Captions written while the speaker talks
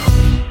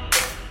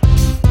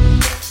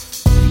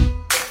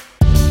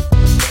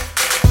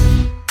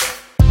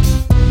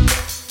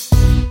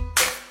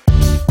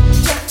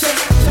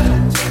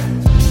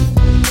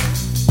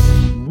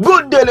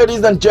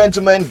ladies and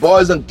gentlemen,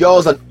 boys and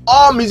girls, and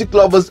all music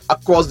lovers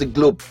across the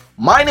globe.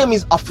 My name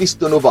is Afis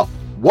Tonova.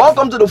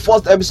 Welcome to the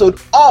first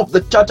episode of the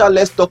Chacha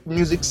Let's Talk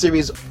Music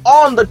series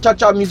on the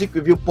Chacha Music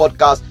Review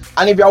podcast.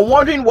 And if you're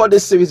wondering what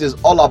this series is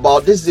all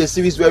about, this is a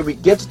series where we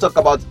get to talk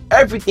about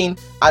everything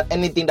and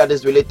anything that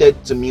is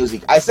related to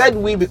music. I said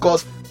we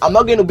because I'm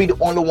not going to be the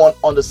only one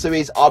on the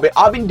series. I'll be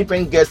having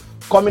different guests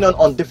coming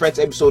on different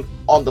episodes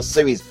on the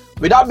series.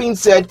 With that being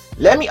said,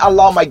 let me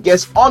allow my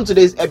guest on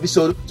today's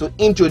episode to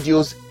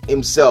introduce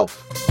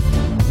himself.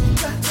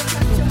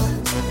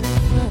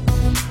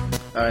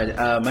 Alright,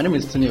 my name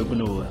is Tony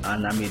Oguno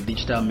and I'm a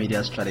digital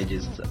media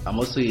strategist. I'm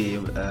also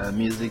a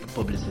music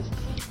publicist.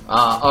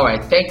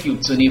 Alright, thank you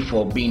Tony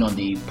for being on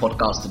the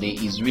podcast today.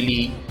 It's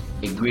really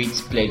a great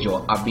pleasure.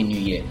 Happy New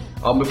Year.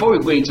 Before we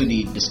go into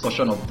the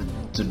discussion of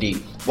today,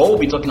 what we'll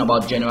be talking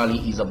about generally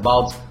is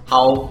about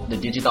how the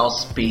digital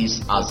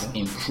space has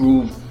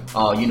improved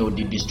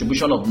the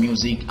distribution of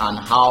music and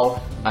how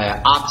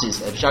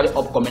artists, especially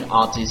upcoming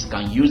artists,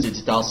 can use the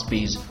digital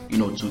space,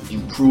 to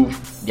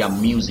improve their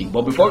music.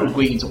 But before we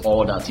go into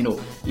all that,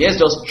 let's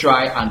just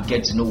try and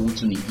get to know who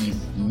Tony is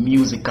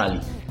musically.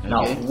 Okay.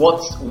 Now,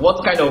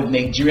 what kind of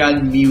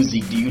Nigerian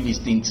music do you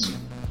listen to?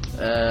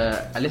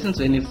 I listen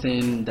to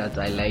anything that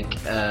I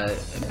like.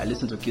 I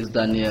listen to Kiss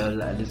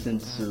Daniel, I listen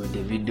to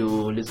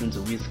Davido, listen to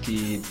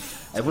Wizkid.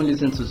 I even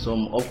listen to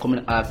some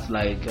upcoming acts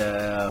like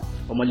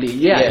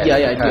Omale.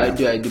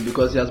 I do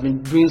because he has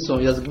been doing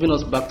he has given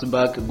us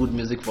back-to-back good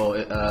music for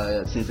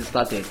since it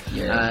started.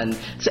 Yeah. And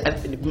so,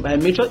 my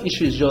major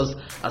issue is just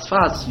as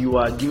far as you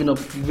are giving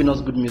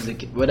us good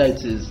music, whether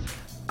it is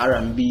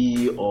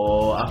R&B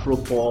or Afro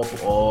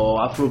pop or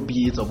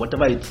Afrobeat or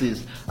whatever it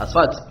is, as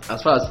far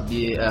as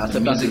the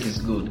acceptance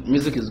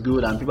music is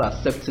good and people are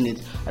accepting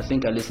it, I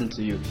think I listen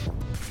to you.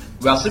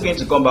 We are still going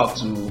to come back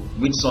to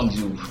which songs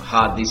you've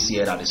heard this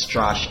year that is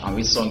trash and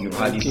which song you've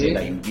heard this year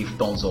that you give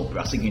thumbs up. We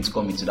are still going to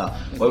come into that.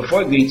 But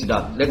before we go into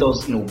that, let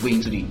us go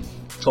into the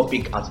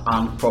topic at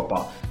hand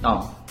proper.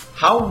 Now,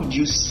 how would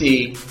you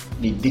say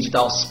the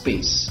digital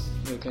space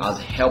has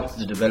helped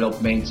the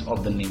development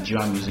of the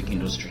Nigerian music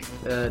industry?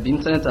 The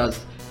internet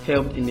has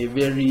helped in a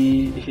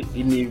very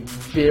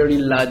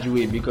large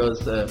way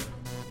because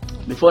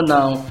before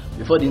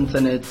the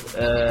internet,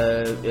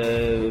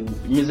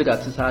 music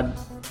artists had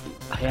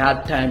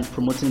time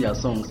promoting their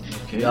songs.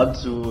 Okay.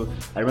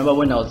 I remember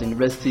when I was in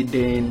university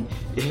then,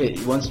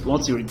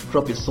 once you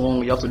drop a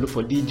song, you have to look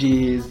for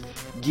DJs,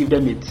 give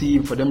them a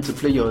tip for them to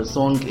play your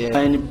song,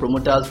 find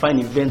promoters, find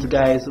event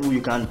guys who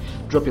you can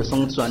drop your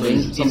song to, and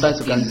then sometimes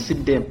you can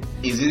receive them.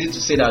 It's easy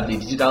to say that the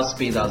digital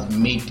space has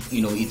made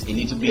it a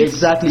little bit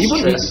exactly.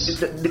 Even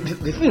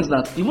the thing is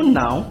that even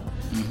now,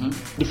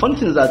 the funny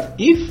thing is that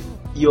if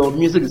your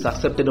music is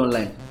accepted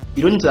online,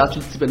 you don't need to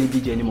actually tip any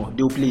DJ anymore.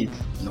 They will play it.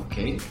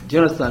 Okay. Do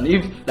you understand?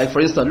 If, like for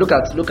instance, look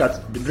at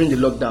during the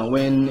lockdown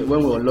when we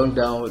were on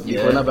lockdown, the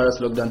coronavirus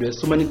lockdown, there were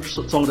so many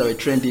songs that were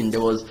trending. There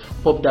was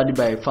Pop Daddy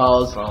by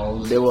Fowls.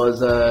 There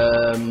was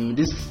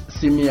this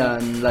Simi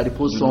and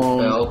Ladipo song.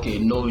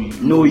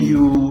 Know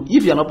You.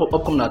 If you're an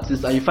upcoming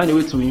artist and you find a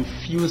way to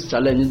infuse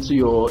challenge into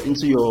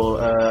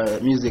your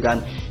music,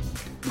 and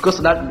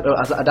because at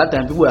that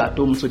time people were at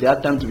home, so they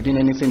had time to be doing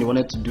anything they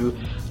wanted to do.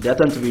 They had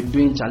time to be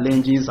doing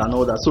challenges and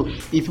all that. So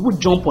if people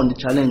jump on the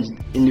challenge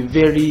if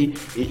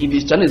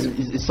the challenge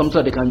is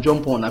something that they can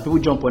jump on and people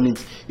jump on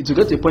it, it will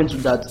get to a point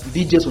that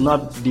DJs will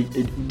not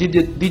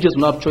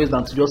have choice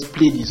than to just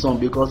play the song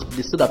because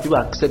they see that people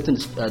are accepting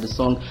the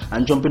song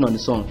and jumping on the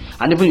song.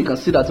 And even you can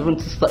see that even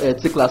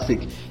T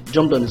Classic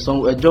jumped on the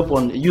song,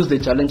 used the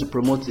challenge to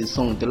promote his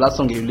song. The last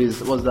song he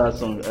released was that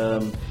song.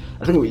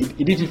 I think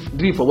he did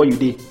it for Where You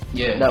Dey.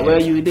 Where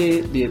You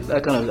Dey,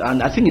 that kind of,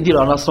 and I think he did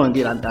another song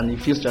again and he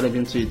feels challenged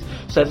into it.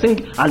 So I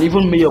think, and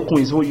even Mayor Kun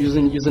is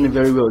using it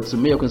very well. So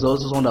Mayor Kun is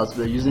also someone that's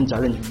using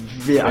challenge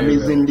very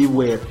amazingly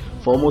well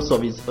for most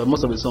of his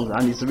songs,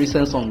 and his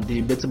recent song,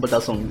 the Betty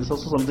Butter song, is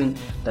also something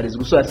that is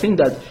good. So I think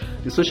that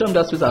the social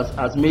media space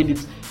has made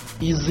it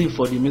easy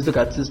for the music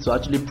artists to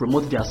actually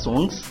promote their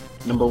songs,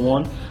 number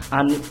one.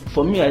 And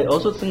for me, I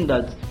also think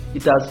that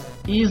it has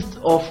eased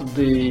off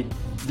the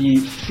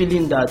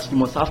feeling that you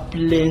must have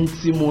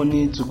plenty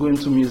money to go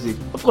into music.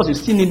 Of course, you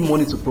still need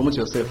money to promote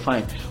yourself,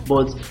 fine,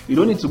 but you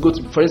don't need to go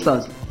to, for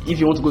instance, if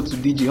you want to go to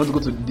DJ, you want to go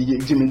to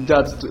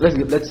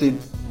DJ, let's say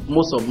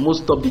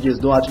most top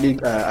DJs don't actually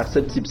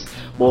accept tips,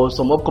 but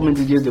some upcoming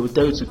DJs, they will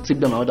tell you to tip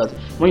them and all that.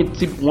 When you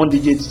tip one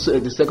DJ,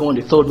 the second one,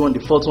 the third one, the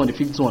fourth one, the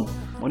fifth one,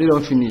 money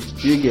don't finish.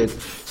 You get?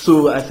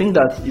 So I think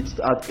that it's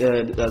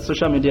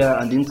social media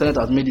and the internet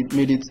has made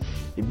it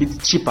a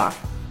bit cheaper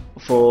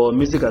for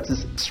music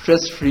artists,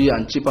 stress-free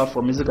and cheaper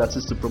for music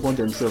artists to promote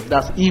themselves.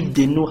 That's if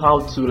they know how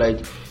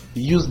to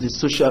use the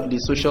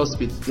social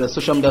space, the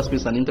social media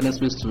space and internet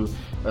space to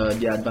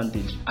their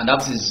advantage. And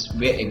that is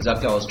where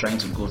exactly I was trying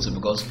to go to,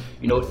 because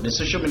the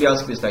social media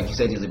space, like you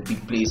said, is a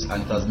big place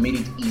and it has made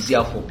it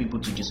easier for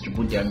people to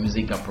distribute their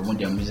music and promote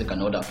their music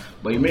and all that.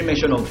 But you made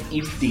mention of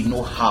if they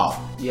know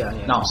how. Yeah.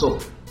 Now, so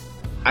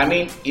I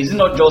mean, is it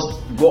not just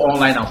go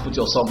online and put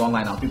your song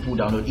online and people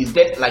download? Is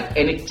there like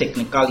any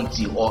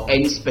technicality or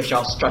any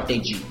special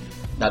strategy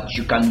that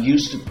you can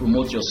use to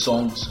promote your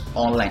songs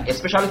online,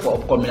 especially for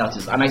upcoming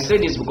artists? And I say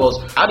this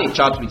because I had a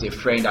chat with a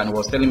friend and he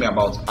was telling me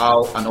about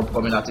how an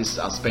upcoming artist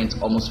has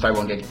spent almost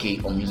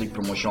 500k on music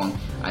promotion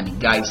and the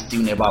guy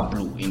still never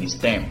blew in his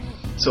term.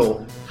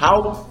 So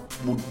how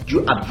would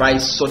you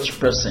advise such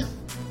person,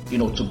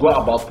 to go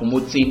about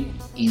promoting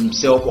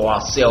himself or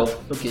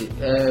herself? Okay,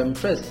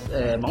 first,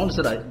 I want to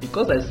say that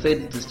because I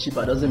said it is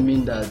cheaper doesn't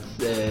mean that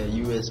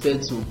you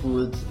expect to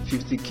put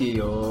 50k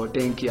or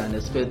 10k and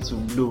expect to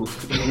blow.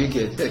 You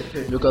get?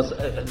 Because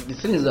the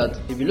thing is that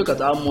if you look at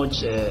how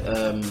much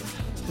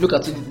look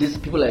at these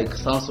people like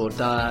Sound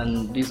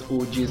Sultan, these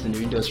OGs in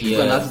the industry, you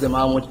can ask them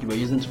how much they were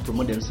using to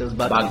promote themselves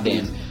back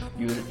then.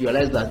 You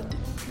realize that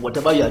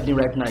whatever you are doing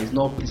right now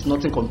is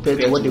nothing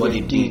compared to what they were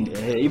doing.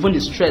 Even the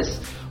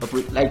stress of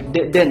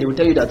then they will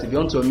tell you that if you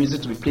want your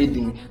music to be played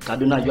in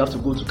Kaduna, you have to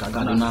go to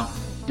Kaduna.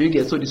 Do you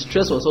get? So the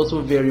stress was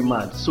also very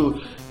mad. So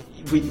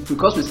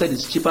because we said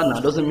it's cheaper now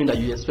doesn't mean that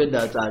you expect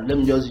that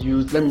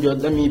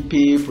let me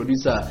pay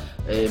producer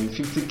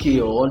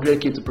 50k or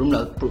 100k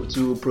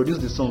to produce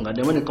the song, and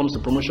then when it comes to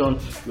promotion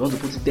you want to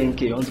put in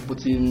 10k, you want to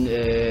put in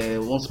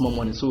one small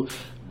money. So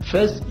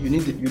first you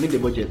need the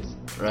budget,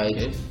 right?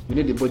 Okay. You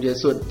need the budget.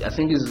 So I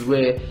think this is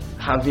where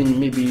having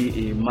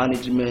maybe a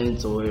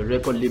management or a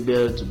record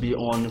label to be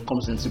on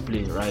comes into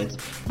play, right?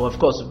 But of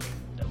course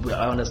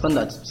I understand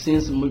that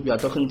since we are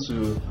talking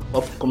to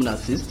upcoming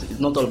artists, it's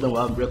not all of them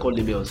will have record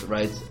labels,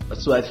 right?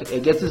 So I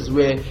guess this is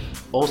where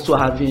also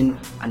having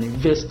an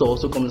investor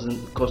also comes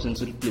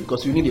into play,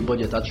 because you need a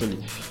budget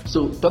actually.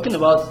 So talking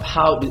about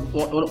how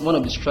one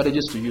of the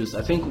strategies to use,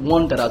 I think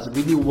one that has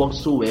really worked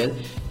so well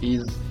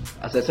is,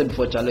 as I said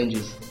before,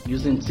 challenges.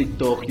 Using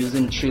TikTok,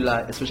 using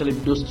Triller, especially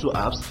those two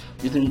apps,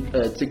 using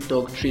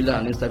TikTok, Triller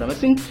and Instagram. I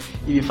think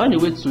if you find a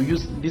way to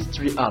use these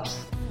three apps,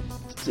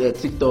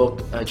 TikTok,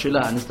 Triller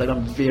and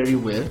Instagram very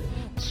well,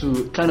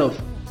 to kind of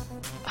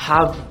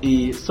have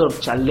a sort of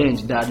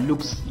challenge that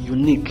looks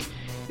unique.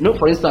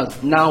 For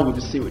instance, now what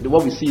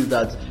we see is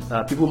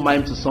that people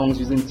mime to songs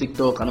using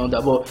TikTok and all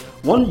that. But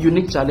one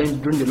unique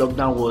challenge during the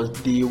lockdown was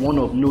the one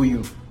of Know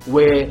You,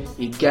 where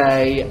a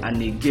guy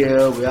and a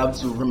girl will have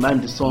to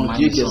remind the song.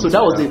 So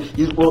that was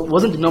it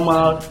wasn't the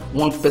normal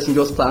one person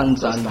just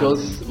stands and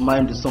just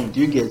mime the song.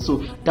 Do you get? So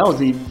that was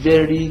a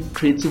very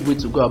creative way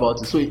to go about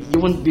it. So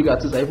even big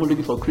artists are even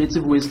looking for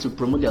creative ways to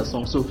promote their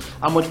song. So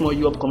how much more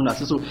you upcoming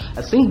artists? So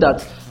I think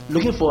that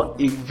looking for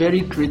a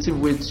very creative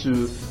way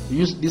to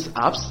use these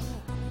apps,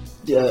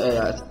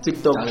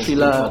 TikTok,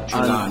 Triller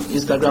and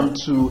Instagram,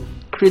 to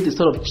create a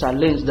sort of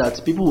challenge that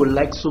people will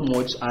like so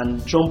much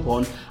and jump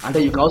on, and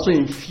then you can also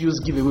infuse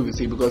giveaway with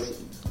it,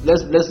 because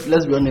let's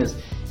be honest,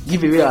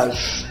 giveaway has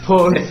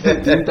spawned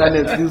the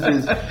internet these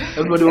days.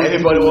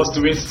 Everybody wants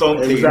to win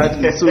something.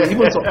 Exactly. So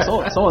even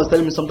someone was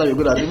telling me sometime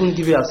ago that even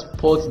giveaway has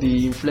spawned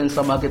the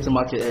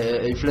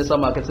influencer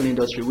marketing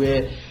industry,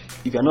 where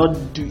if you're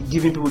not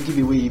giving people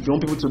giveaway, if you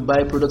want people to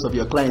buy products of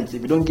your clients,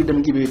 if you don't give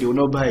them giveaway, they will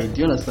not buy it.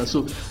 Do you understand?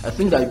 So I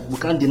think that we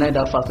can't deny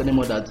that fact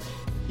anymore, that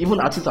even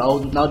artists are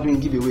now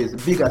doing giveaways.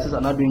 Big artists are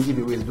now doing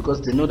giveaways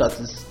because they know that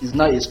it's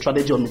now a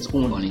strategy on its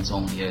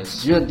own.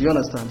 Yes. Do you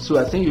understand? So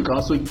I think you can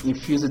also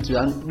infuse it to,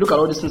 and look at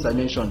all these things I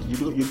mentioned.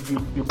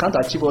 You can't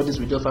achieve all this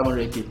with just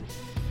 500k.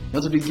 You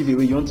want to do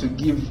giveaway. You want to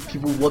give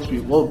people what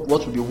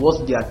will be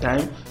worth their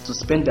time to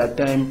spend their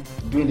time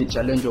doing the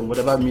challenge or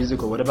whatever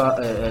music or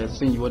whatever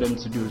thing you want them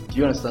to do. Do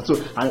you understand? So,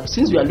 and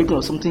since we are looking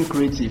at something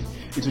creative,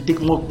 it will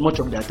take much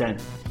of their time.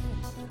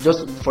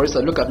 Just for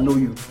instance, look at Know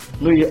You.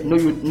 Know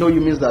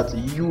You means that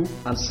you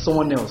and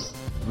someone else,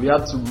 we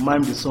have to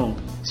mime the song.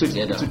 So it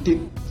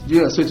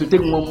will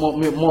take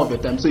more of your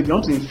time. So if you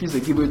want to infuse a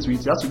giveaway to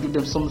it, you have to give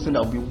them something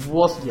that will be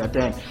worth their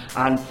time,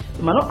 and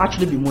it might not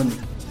actually be money.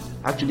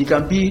 Actually, it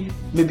can be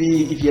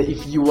maybe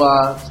if you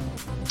are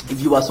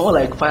someone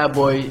like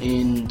Fireboy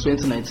in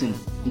 2019.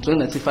 In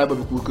 2019,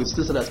 Fireboy, we could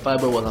still say that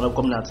Fireboy was an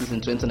upcoming artist in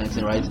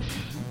 2019, right?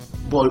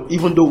 But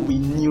even though we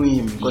knew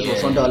him because he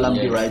was under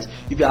Olamide, right?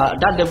 If you are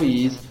that level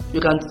he is,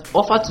 you can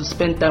offer to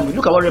spend time with.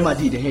 Look at what Rema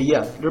did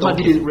here. Rema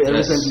did it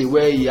recently,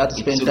 where he had to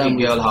spend time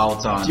with.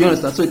 Do you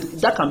understand? So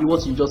that can be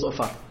what you just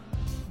offer.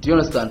 Do you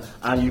understand?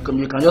 And you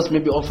can just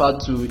maybe offer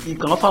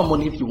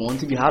money if you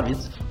want, if you have it.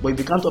 But if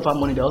you can't offer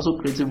money, there are also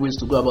creative ways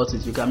to go about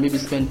it. You can maybe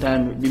spend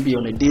time maybe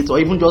on a date, or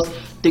even just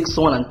take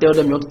someone and tell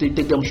them you want to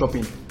take them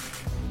shopping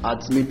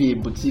at maybe a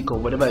boutique or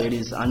whatever it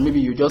is, and maybe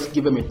you just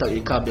give them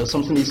a cab. There's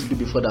something they need to do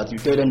before that. You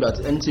tell them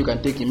that anything you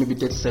can take in maybe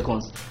 30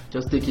 seconds,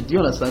 just take it. Do you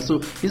understand? So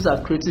these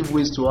are creative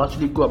ways to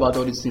actually go about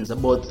all these things.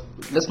 But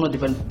let's not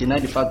deny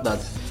the fact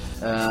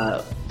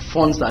that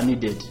funds are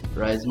needed,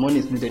 right? Money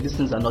is needed. These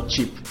things are not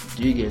cheap.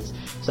 Do you get?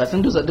 So I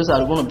think those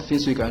are one of the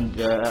things we can,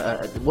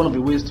 one of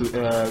the ways to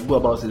go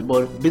about it.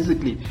 But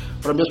basically,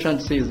 what I'm just trying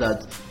to say is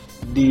that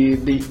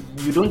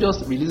you don't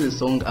just release a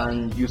song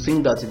and you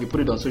think that if you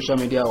put it on social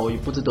media or you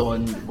put it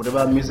on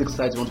whatever music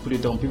site you want to put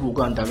it on, people will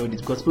go and download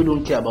it, because people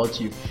don't care about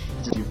you.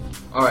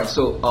 Alright,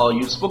 so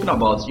you've spoken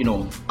about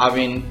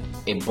having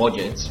a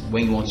budget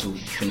when you want to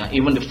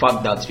even the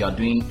fact that you are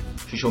doing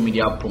social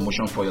media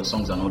promotion for your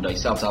songs and all that, you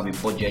still have to have a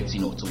budget,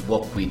 to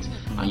work with.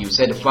 And you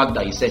said the fact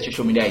that you said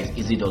social media is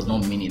easy does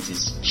not mean it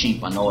is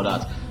cheap and all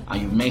that.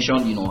 And you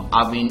mentioned,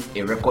 having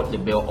a record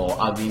label or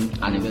having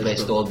an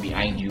investor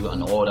behind you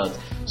and all that.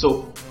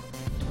 So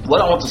what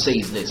I want to say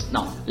is this.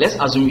 Now, let's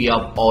assume you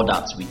have all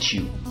that with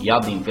you. You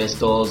have the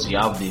investors, you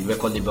have the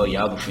record label, you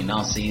have the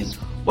finances.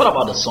 What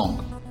about the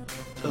song?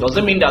 Does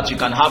it mean that you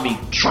can have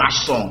a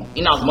trash song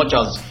in as much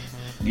as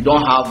you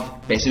don't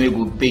have person who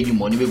will pay you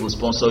money, who will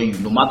sponsor you?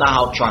 No matter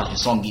how trash the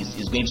song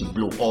is going to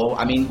blow.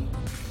 Or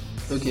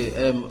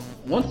Okay.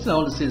 One thing I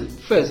want to say is,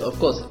 first, of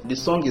course, the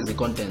song is the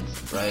content,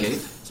 right? Okay.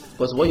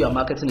 Because what you are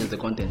marketing is the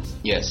content.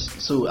 Yes.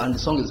 So, and the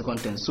song is the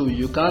content. So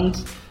you can't.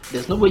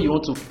 There's no way you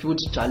want to put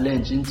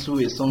challenge into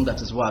a song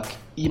that is whack.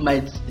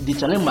 The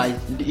challenge might,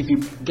 if you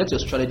get your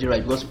strategy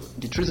right, because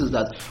the truth is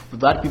that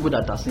we've had people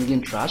that are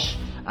singing trash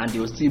and they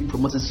will still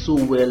promote it so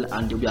well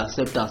and there will be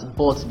acceptance.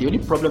 But the only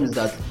problem is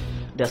that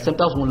the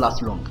acceptance won't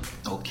last long.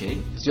 Okay.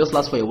 It just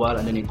lasts for a while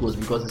and then it goes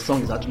because the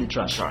song is actually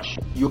trash.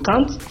 You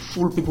can't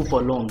fool people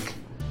for long.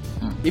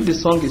 If the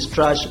song is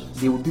trash,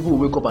 people will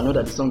wake up and know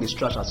that the song is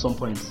trash at some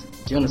point.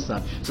 Do you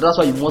understand? So that's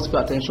why you must pay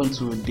attention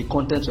to the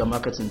content you're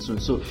marketing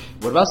to. So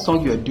whatever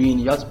song you're doing,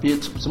 you have to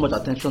pay so much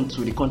attention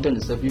to the content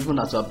itself, even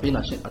as you're paying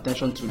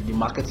attention to the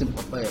marketing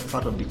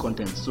part of the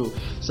content. So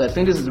I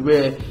think this is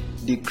where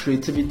the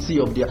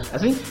creativity of I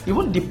think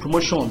even the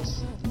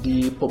promotions,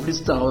 the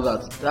publicity and all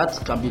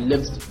that can be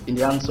left in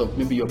the hands of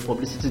maybe your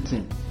publicity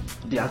team,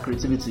 their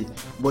creativity.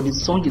 But the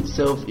song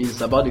itself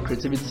is about the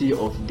creativity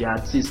of the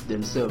artists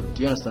themselves.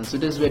 Do you understand? So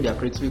this is where their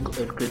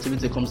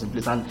creativity comes in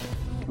place. And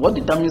what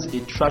determines a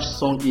trash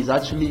song is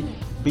actually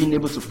being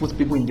able to put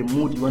people in the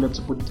mood you want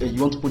to put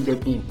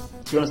them in.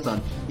 Do you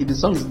understand? If the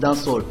song is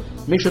dancehall,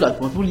 make sure that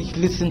when people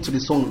listen to the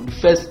song, the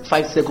first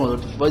 5 seconds or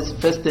the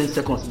first 10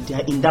 seconds, they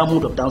are in that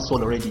mood of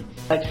dancehall already.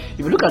 Like if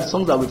you look at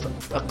songs that we've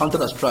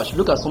counted as trash,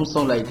 look at some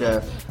songs like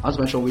I want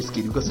to mention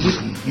Whiskey, because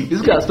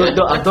this guy has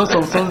done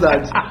some songs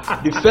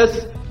that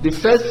the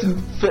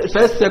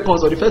first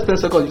seconds or the first 10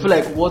 seconds you feel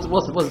like what's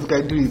this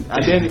guy doing,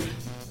 and then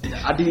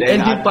at the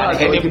ending part or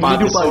the middle part,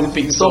 the song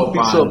picks up.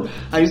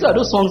 And you see that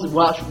those songs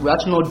will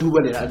actually not do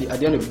well at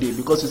the end of the day,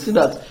 because you see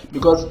that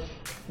because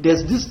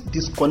there's this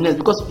disconnect.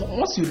 Because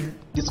once you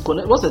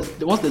disconnect, once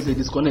there's a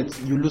disconnect,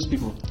 you lose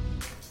people.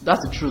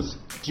 That's the truth.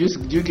 Do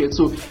you get?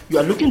 So you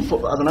are looking for,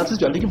 as an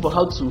artist, you are looking for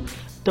how to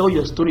tell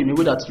your story in a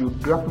way that you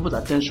grab people's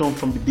attention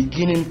from the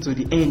beginning to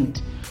the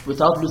end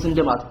without losing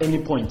them at any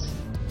point.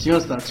 Do you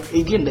understand? So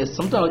again, there's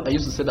something I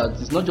used to say that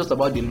it's not just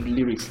about the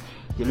lyrics.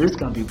 The lyrics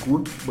can be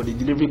good, but the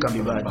delivery can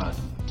be bad.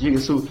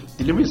 So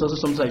delivery is also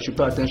something you should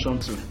pay attention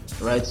to,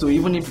 right? So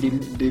even if the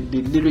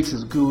lyrics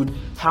is good,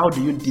 how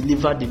do you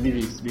deliver the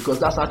lyrics? Because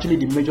that's actually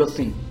the major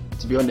thing,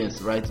 to be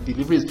honest, right?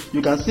 Delivery is,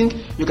 you can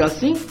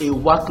sing a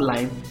whack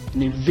line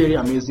in a very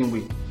amazing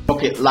way.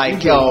 Okay,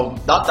 like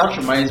that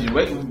reminds me.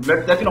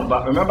 We're talking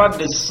about, remember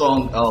this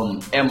song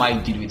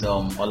MI did with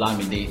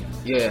Olamide?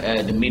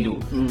 Yeah. The Middle.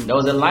 There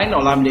was a line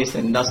Olamide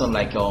said in that song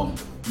like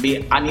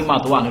the animal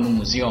to one in a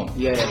museum.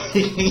 Yeah. So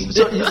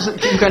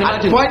you can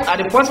imagine. At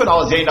the point when I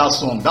was hearing that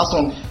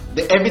song,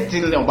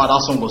 everything about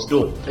that song was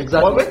dope.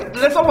 Exactly. But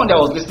later on, I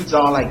was listening to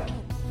it, like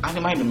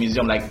animal in the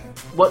museum, like.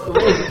 What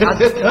is it?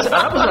 Another person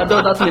that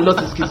does that thing a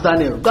lot is Kiss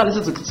Daniel. Go and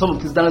listen to some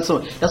of Kiss Daniel's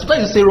songs. That's why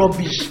you say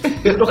rubbish.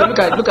 Look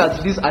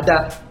at this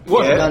Ada.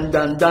 What does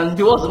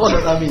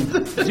that mean?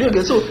 Do you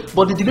get? So,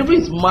 but the delivery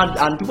is mad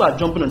and people are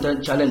jumping on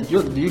that challenge.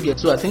 Do you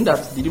get? So I think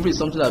that delivery is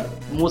something that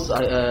most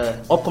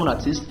upcoming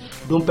artists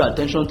don't pay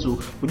attention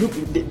to.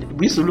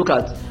 We used to look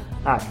at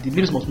the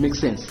lyrics must make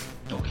sense.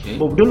 Okay.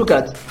 But we don't look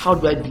at how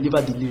do I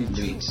deliver the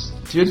lyrics.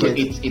 So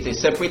it's a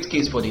separate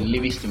case for the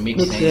lyrics to make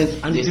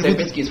sense, and it's a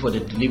separate case for the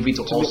delivery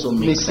to also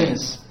make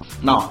sense.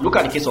 Now, look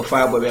at the case of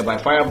Fireboy, whereby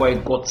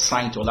Fireboy got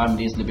signed to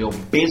Olamide's label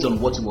based on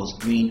what he was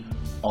doing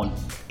on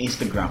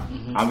Instagram.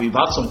 And we've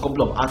had some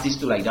couple of artists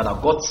too like that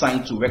have got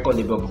signed to record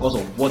label because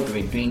of what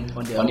they were doing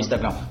on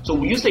Instagram. So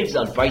will you say it's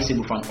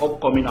advisable for an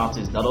upcoming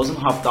artist that doesn't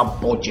have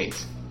that budget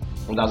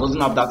or that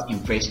doesn't have that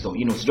investor,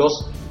 to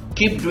just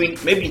keep doing,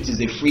 maybe it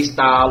is a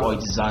freestyle or it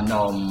is an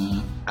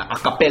a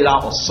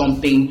cappella or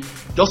something,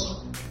 just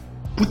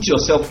put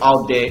yourself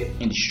out there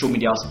in the social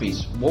media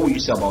space? What would you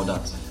say about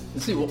that? You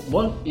see,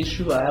 one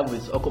issue I have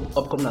with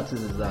upcoming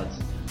artists is that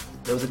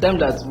there was a time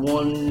that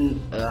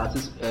one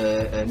artist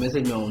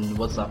messaged me on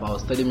WhatsApp. I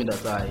was telling me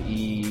that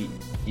he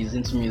is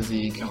into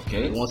music.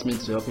 Okay. He wants me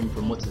to help him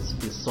promote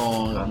his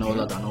song and all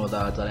that.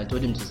 And I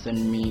told him to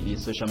send me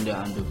his social media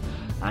handle.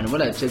 And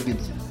when I checked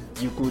it,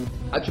 you could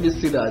actually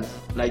see that,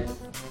 like,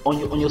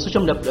 on your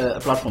social media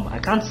platform, I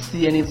can't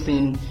see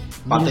anything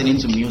pertaining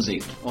to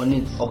music on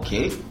it.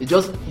 Okay. It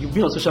just, you've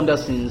been on social media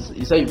since,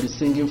 you said you've been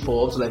singing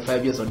for up to like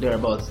 5 years or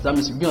thereabouts. That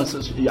means you've been on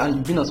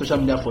social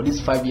media for this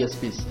 5 year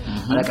space.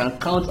 And I can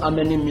count how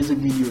many music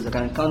videos, I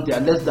can count,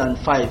 there are less than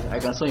 5 I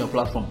can see on your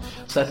platform.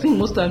 So I think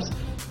most times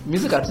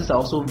music artists are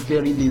also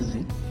very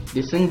lazy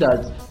they think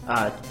that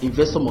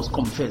investor must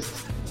come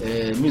first.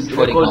 Music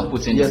before they can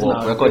put in the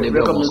work. Record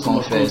label must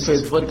come first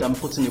before they can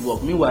put in the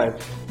work. Meanwhile,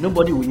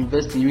 nobody will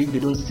invest in you if they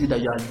don't see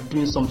that you are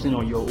doing something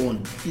on your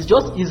own. It's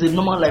a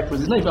normal life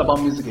process. It's not even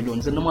about music alone.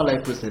 It's a normal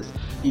life process.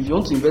 If you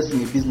want to invest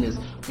in a business,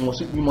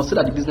 you must say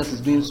that the business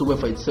is doing so well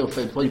for itself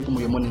first before you put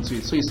your money into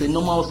it. So it's a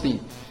normal thing.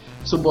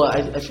 So, but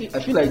I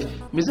feel like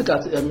music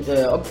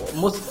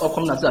most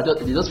upcoming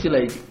artists, they just feel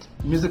like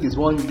music is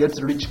one get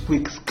rich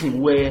quick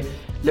scheme where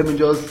let me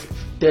just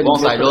tell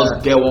once I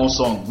just get one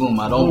song, boom,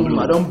 I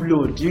don't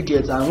blow. Do you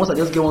get? And once I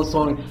just get one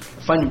song,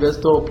 find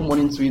investor, put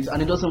money into it,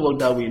 and it doesn't work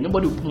that way.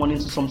 Nobody will put money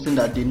into something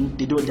that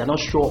they're not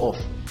sure of.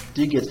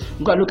 Do you get?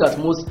 You gotta look at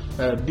most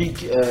big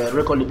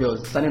record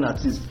labels, signing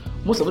artists.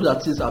 Most of those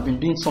artists have been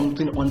doing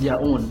something on their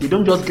own. They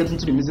don't just get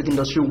into the music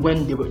industry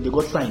when they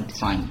got signed.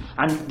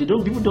 And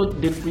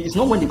it's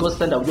not when they got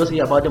signed that we just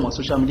hear about them on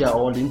social media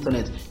or on the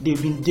internet.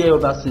 They've been there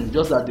ever since,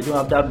 just that they don't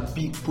have that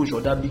big push or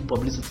that big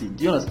publicity.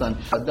 Do you understand?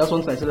 That's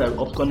one thing I said that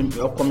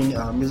upcoming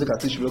music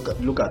artists should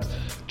look at.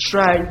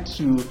 Try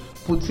to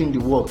put in the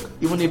work,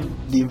 even if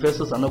the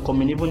investors are not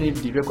coming, even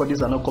if the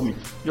recordings are not coming.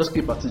 Just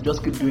keep at it,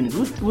 just keep doing it.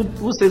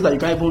 Who says that you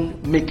can't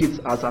even make it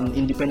as an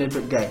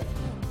independent guy?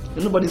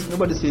 Nobody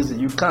says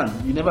it. You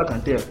never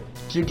can tell.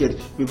 You get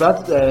we've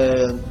had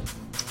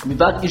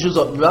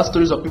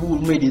stories of people who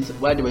made it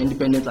while they were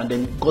independent and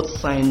then got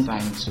signed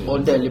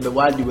on their label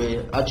while they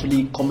were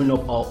actually coming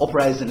up or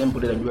uprising. They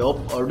were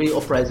already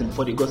uprising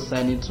before they got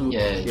signed into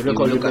the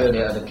record label.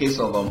 The case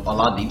of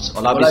Oladips.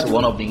 Oladips is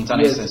one of the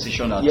internet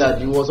sensation that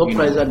he was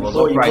uprising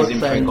before he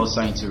got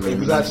signed to Remy.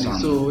 Exactly.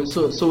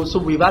 So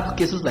we've had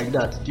cases like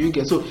that. Do you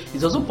get? So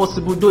it's also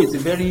possible, though it's a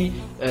very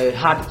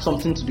hard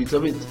something to do.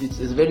 It's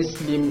a very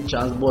slim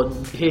chance, but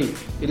hey,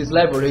 it is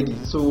live already.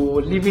 So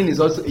living is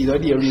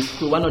already a risk.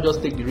 So why not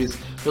just take the risk?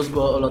 Just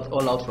go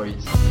all out for it.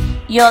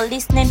 You're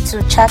listening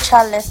to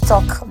Chacha Let's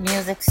Talk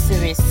music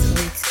series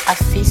with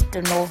Afis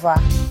Donova.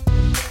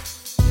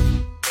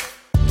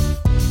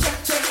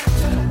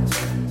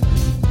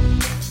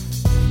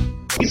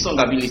 Which song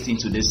have you listened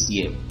to this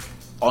year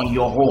on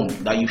your own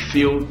that you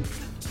feel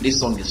this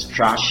song is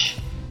trash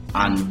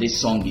and this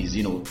song is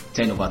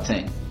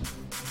 10/10?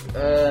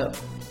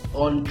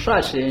 On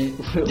trash,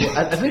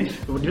 I think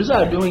the reason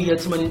I don't hear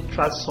too many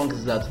trash songs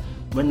is that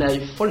when I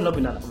fall in love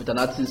with an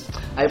artist,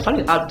 I find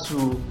it hard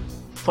to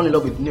fall in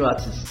love with new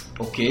artists.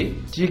 Okay.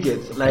 Do you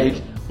get?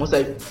 Like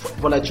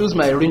when I choose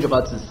my range of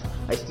artists,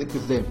 I stick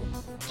with them.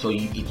 So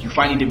you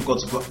find it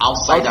difficult to go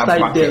outside that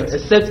bracket? Them,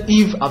 except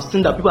if I've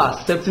seen that people are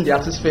accepting the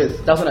artist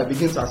first. That's when I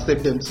begin to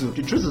accept them too.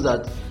 The truth is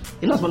that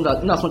in as much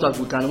as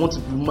we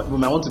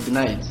might want to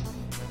deny it,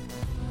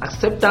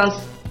 acceptance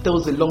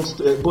goes a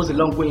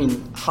long way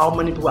in how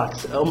many people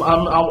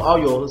how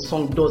your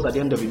song does at the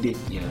end of the day.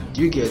 Yeah.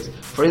 Do you get?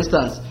 For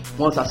instance,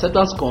 once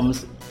acceptance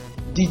comes,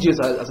 DJs,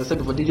 as I said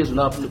before, DJs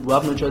will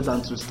have no choice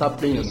than to start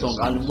playing your song.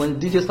 And when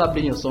DJs start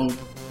playing your song,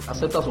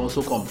 acceptance will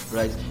also come,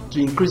 right? To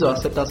increase our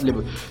acceptance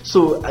level.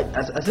 So I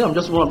think I'm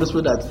just one of those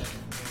people that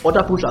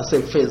other people should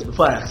accept first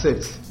before I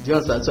accept. Do you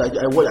understand? So I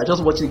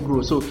just watch it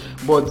grow. So,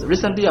 but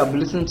recently I've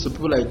been listening to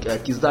people like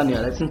Kiss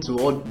Daniel. I listened to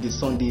all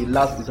his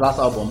last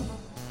album,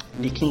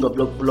 the King of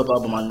Love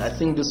album, and I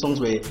think the songs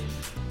were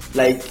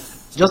like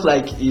just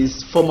like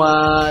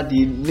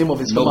the name of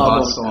his former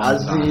album,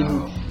 as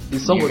in the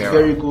song was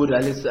very good.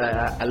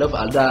 I love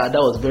Alda. That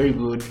was very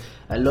good.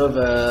 I love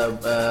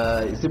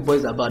is it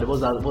Boys Are Bad? What's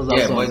that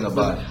song? Boys Are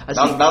Bad.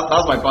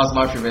 That's my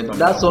personal favorite.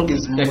 That song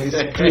is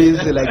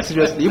crazy, like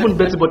seriously. Even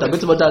Betty Butter by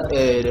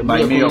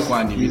Miyoko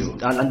and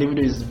Davido. And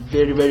Davido is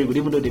very, very good.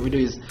 Even though Davido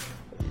is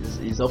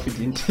off it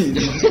in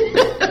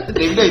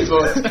Davido is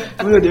what?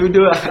 Even though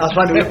Davido has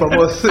run away from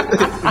us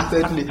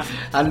recently,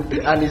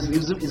 and he's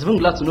even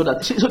glad to know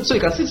that. So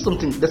you can see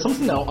something. There's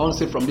something I want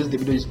to say from this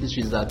Davido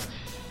history is that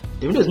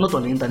Davido is not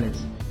on the internet,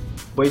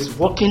 but he's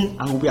working,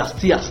 and we are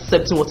still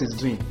accepting what he's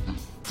doing.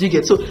 Do you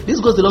get? So this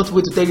goes a long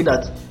way to tell you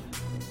that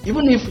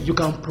even if you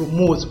can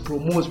promote,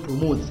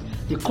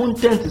 the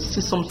content is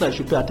still something I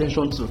should pay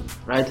attention to,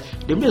 right?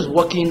 Davido is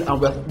working,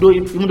 and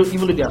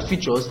even though there are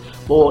features,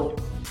 but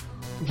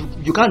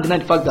you can't deny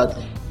the fact that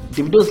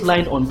Davido's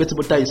line on Betty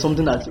Butter is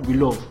something that we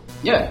love.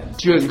 Yeah,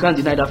 you can't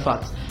deny that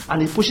fact,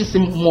 and it pushes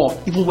him more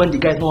even when the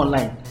guy is not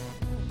online.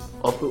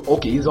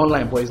 Okay, he's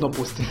online, but he's not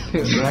posting,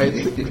 right?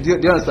 do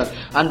you understand?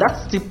 And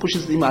that still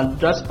pushes him, and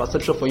that's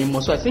perception for him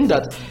more. So I think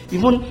that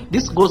even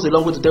this goes a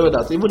long way to tell you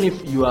that even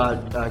if you are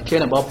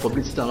caring about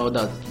publicity and all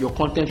that, your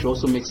content should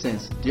also make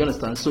sense. Do you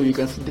understand? So you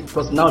can see,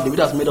 because now David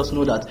has made us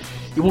know that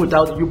even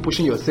without you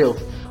pushing yourself,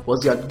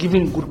 once you are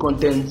giving good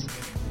content,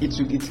 it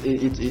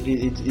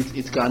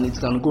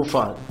can go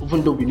far.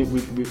 Even though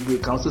we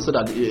can also say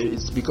that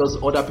it's because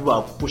other people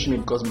are pushing it,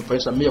 because for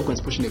instance Miyoko is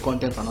pushing the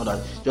content and all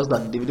that, just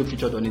that the video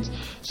featured on it.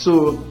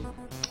 So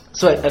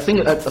I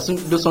think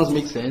those songs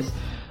make sense.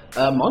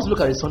 I also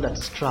look at a song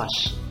that's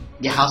trash.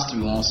 There has to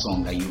be one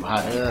song that you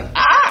had.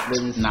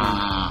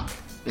 Nah,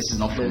 this is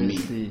not for me.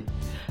 See.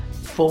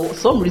 For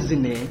some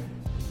reason,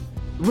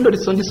 even though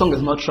this song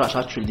is not trash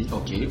actually.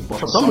 Okay.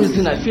 But for some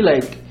reason I feel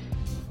like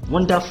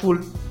Wonderful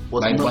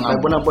was By not Burna by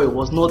Burna Boy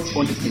was not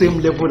on the same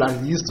level as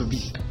it used to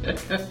be.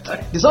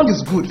 The song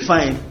is good,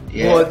 fine,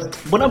 but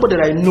Burna Boy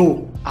that I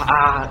know,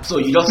 So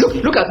you just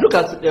look at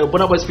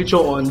Burna Boy's feature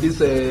on this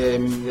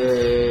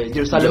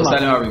Jerusalem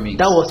remix.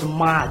 That was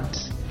mad.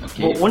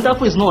 Okay. But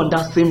Wonderful is not on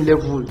that same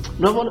level.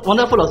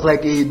 Wonderful was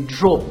like a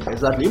drop,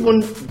 exactly.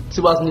 Even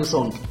Tiwa's new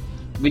song.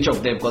 Which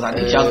of them? Because I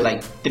think she has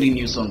like 3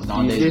 new songs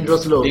now.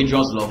 Dangerous Love.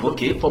 Dangerous Love.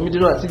 Okay. For me,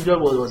 I think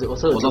Dangerous was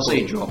also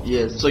a drop.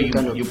 Yes. So you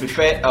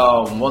prefer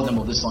what's the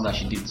name of this song that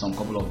she did some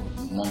couple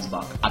of months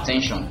back?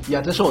 Attention. Yeah,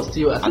 Attention was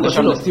still. I think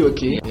Attention was still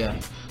okay. Yeah.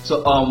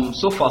 So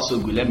so far so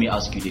good. Let me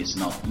ask you this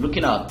now.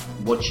 Looking at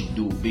what you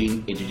do,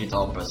 being a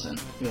digital person,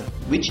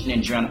 which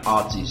Nigerian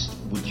artist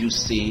would you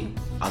say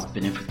has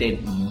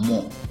benefited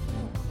more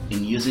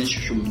in using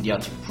social media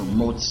to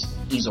promote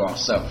his or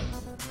herself?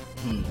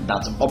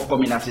 That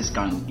upcoming artists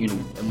can,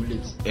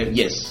 emulate.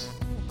 Yes.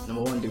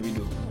 Number 1,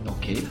 Davido.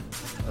 Okay.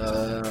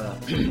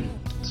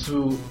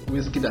 2,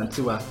 Wizkid and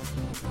Tiwa.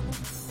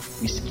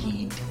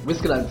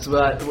 Wizkid and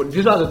Tiwa. The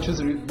reason I choose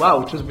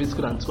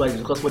Wizkid and Tiwa is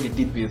because what they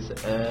did with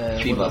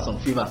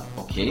Fever.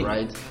 Okay.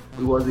 Right.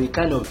 It was a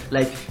kind of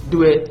like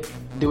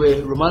they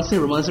were romancing,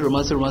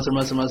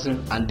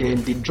 and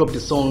then they dropped the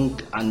song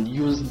and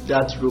used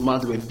that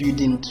romance they were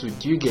building to.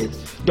 Do you get?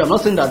 I'm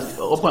not saying that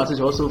upcoming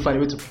artists also find a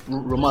way to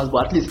romance,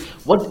 but at least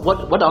what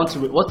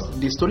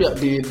the story,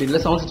 the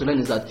lesson I wanted to learn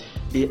is that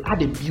they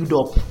had a build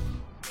up.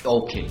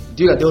 Okay.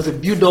 Do you get? There was a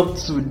build up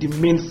to the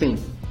main thing.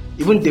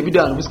 Even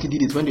Davido and Wizkid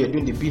did it when they were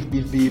doing the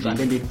beef, and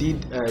then they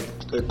did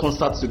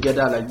concerts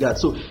together like that.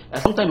 So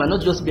sometimes it might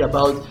not just be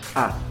about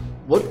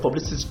what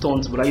publicity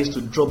stunts would I use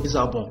to drop this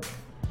album.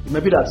 It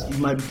might be that you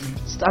might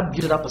start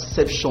building that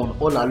perception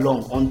all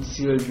along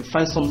until you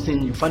find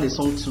a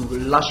song to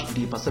lash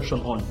the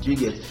perception on. Do you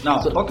get?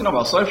 Now, talking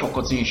about, sorry for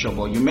cutting you short,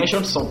 but you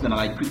mentioned something and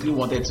I quickly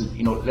wanted to,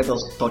 let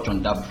us touch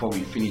on that before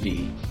we finish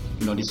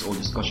this whole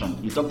discussion.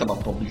 You talked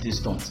about publicity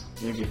stunts.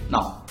 Okay.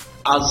 Now,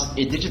 as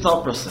a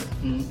digital person,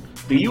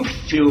 do you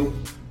feel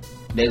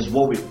there's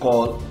what we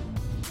call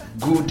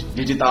good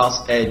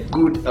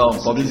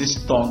publicity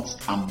stunts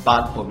and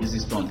bad publicity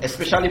stunts,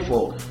 especially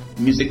for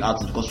music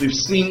artists? Because we've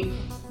seen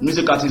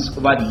music artists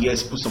over the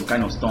years put some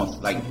kind of stunts.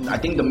 Like I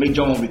think the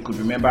major one we could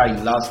remember in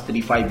the last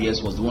 3-5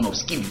 years was the one of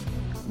Skippy,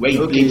 where he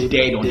played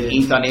dead on the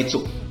internet.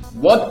 So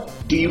what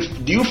do you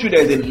feel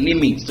there's a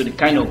limit to the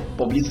kind of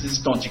publicity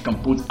stunts you can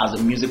put as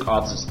a music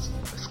artist?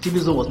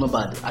 Skippy's one was not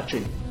bad,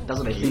 actually. That's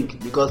what I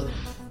think, because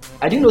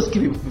I didn't know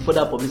Skippy before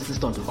that publicity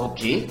stunt.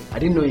 Okay. I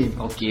didn't know him.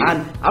 Okay.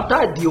 And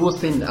after the whole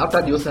thing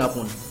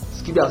happened,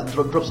 Skippy has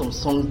dropped some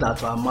songs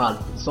that were mad.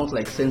 Songs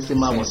like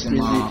Sensima was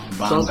crazy.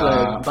 Banga. Songs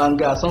like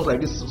Banga. Songs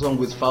like this song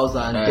with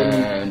Fauza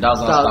and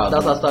That's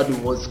How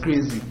Started was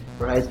crazy,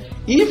 right?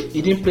 If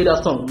he didn't play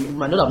that song, we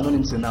might not have known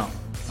him till now.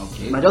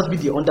 Okay. It might just be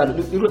the under.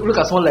 Look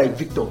at someone like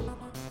Victor of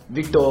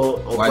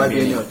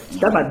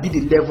YBN. That might be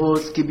the level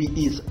Skippy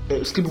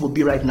will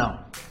be right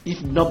now, if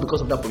not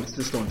because of that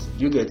publicity stunt.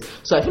 You get?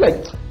 So I feel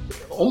like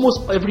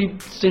almost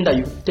everything that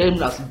you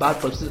term as bad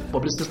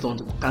publicity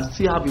stunt can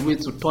still have a way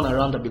to turn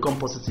around and become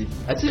positive.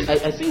 I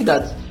think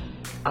that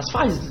as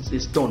far as it's a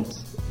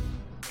stunt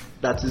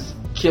that is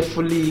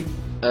carefully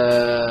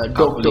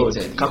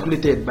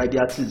calculated by the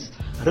artist,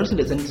 I don't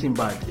think there's anything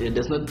bad.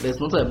 There's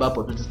not a bad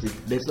publicity.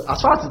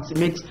 As far as it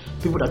makes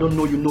people that don't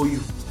know you,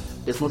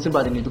 there's nothing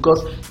bad in it.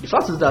 Because the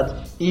fact is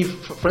that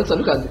if, for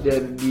instance, look at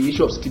the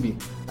issue of Skippy,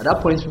 at that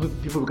point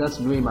people began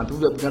to know him and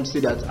people began to say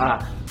that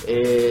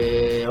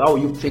how will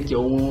you fake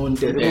your own?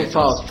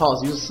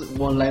 Fouls use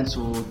one line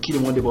to kill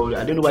him one day, but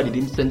I don't know why they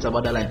didn't censor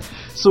about that line.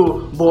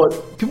 So,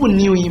 but people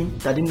knew him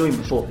that didn't know him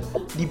before.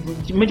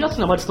 The major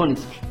thing about this one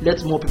is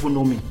let more people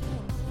know me.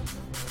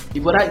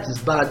 If whether it is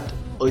bad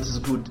or it is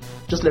good,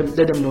 just let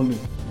them know me.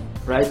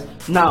 Right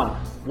now,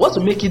 what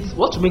to make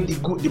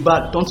the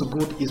bad turn to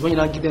good is when you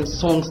now give them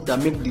songs that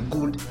make the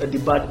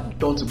bad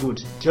turn to good.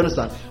 Do you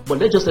understand? But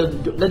let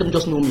them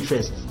just know me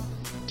first.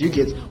 Do you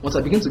get? Once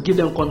I begin to give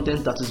them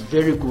content that is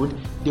very good,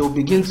 they will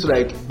begin to,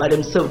 like, by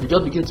themselves, they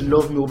just begin to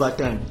love me over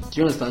time. Do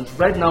you understand?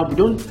 Right now, we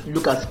don't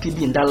look at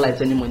Skippy in that light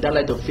anymore, in that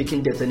light of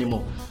faking death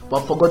anymore.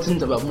 But forgotten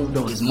that we have moved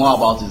on. It's more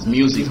about his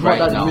music right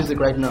now. It's more about music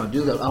right now.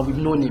 And we've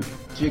known him.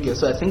 Do you get?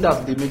 So I think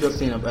that's the major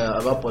thing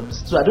about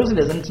publicity. So I don't think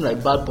there's anything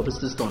like bad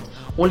publicity stunt.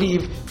 Only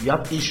if you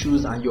have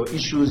issues and your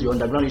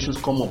underground issues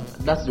come up.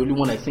 That's the only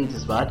one I think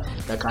is bad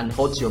that can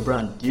hurt your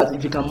brand.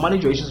 If you can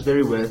manage your issues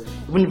very well,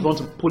 even if you want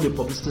to pull a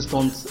publicity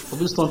stunt,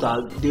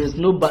 there's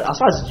no bad. As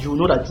far as you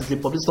know that it's a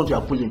publicity stunt you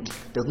are pulling,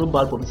 there's no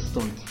bad publicity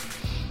stunt.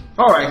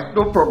 Alright,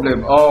 no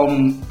problem.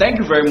 Thank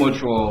you very much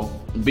for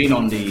being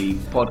on the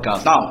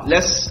podcast. Now,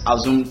 let's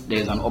assume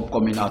there's an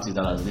upcoming artist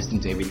that has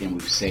listened to everything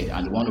we've said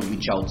and they want to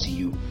reach out to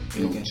you,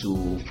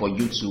 for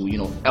you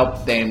to,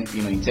 help them,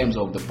 in terms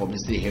of the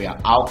publicity area.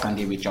 How can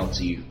they reach out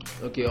to you?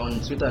 Okay, on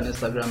Twitter and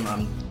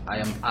Instagram, I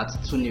am at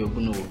Tunny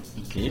Ogunowo.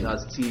 Okay.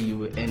 That's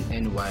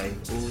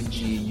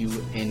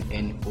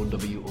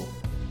TUNNYOGUNNOWO.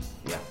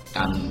 Yeah.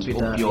 and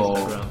Twitter,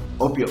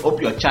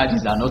 hope your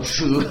charges are not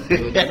too.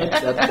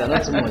 they're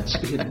not too much.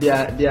 They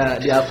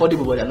are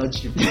affordable, but they're not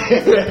cheap.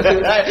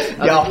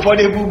 They are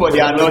affordable, but they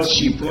are not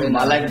cheap.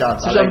 I like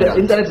that. The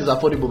internet is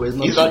affordable, but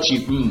it's not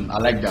cheap. I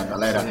like that.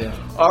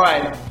 Yeah. All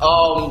right.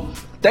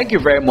 Thank you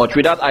very much.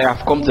 With that, I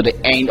have come to the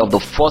end of the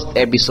first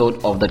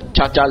episode of the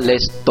Chacha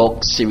Let's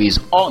Talk series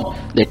on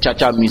the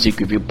Chacha Music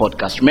Review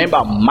podcast.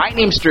 Remember, my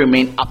name still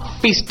remains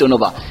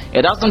Afistonova.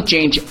 It doesn't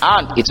change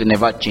and it will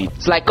never change.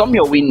 Till I come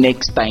your way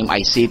next time,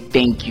 I say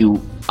thank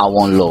you. I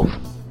want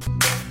love.